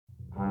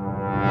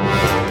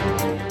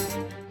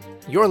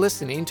You're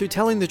listening to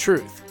Telling the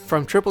Truth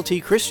from Triple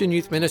T Christian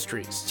Youth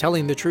Ministries,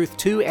 telling the truth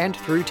to and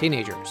through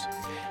teenagers.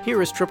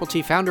 Here is Triple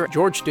T founder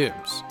George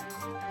Dooms.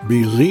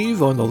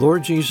 Believe on the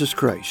Lord Jesus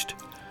Christ.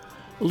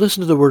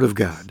 Listen to the Word of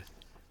God.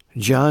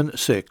 John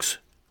 6,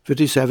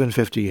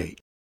 57-58.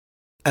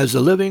 As the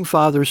living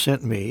Father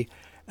sent me,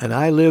 and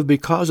I live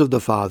because of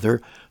the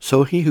Father,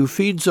 so he who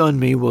feeds on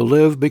me will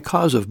live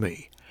because of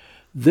me.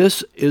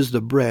 This is the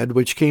bread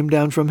which came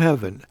down from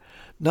heaven,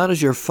 not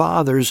as your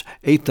fathers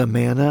ate the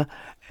manna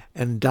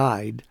and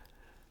died.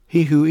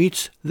 He who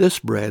eats this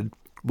bread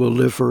will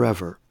live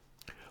forever.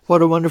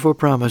 What a wonderful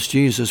promise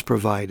Jesus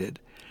provided.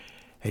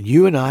 And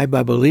you and I,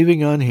 by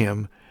believing on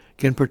him,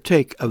 can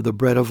partake of the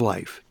bread of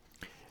life.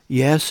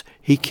 Yes,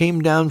 he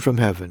came down from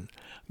heaven.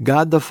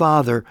 God the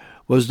Father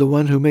was the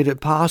one who made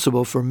it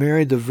possible for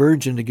Mary the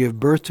Virgin to give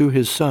birth to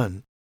his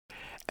Son.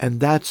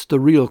 And that's the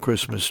real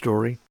Christmas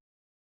story.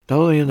 Not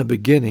only in the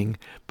beginning,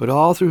 but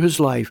all through his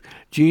life,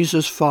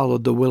 Jesus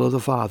followed the will of the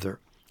Father.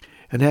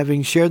 And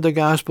having shared the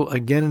gospel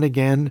again and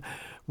again,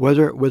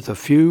 whether with a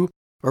few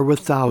or with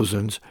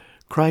thousands,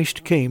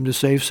 Christ came to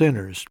save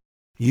sinners.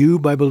 You,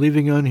 by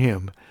believing on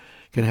him,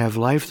 can have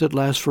life that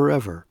lasts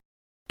forever.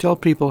 Tell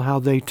people how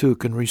they too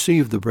can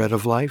receive the bread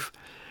of life,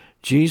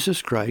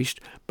 Jesus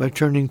Christ, by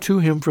turning to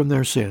him from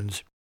their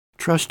sins,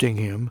 trusting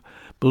him,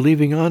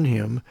 believing on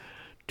him,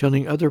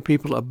 telling other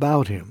people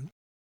about him.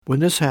 When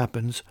this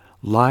happens,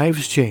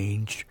 lives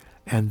change,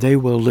 and they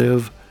will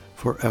live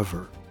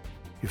forever.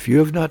 If you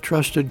have not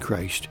trusted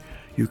Christ,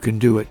 you can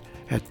do it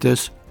at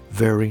this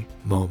very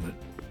moment.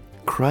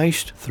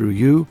 Christ, through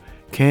you,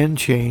 can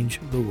change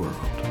the world.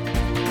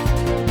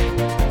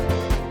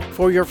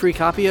 For your free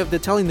copy of the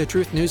Telling the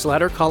Truth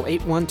newsletter, call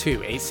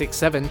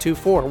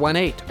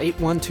 812-867-2418,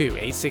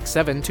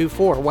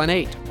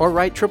 812-867-2418, or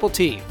write Triple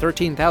T,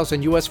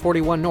 13,000 U.S.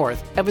 41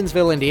 North,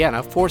 Evansville,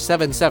 Indiana,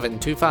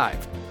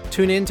 47725.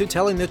 Tune in to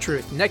Telling the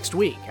Truth next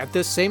week at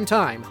this same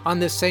time on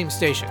this same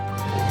station.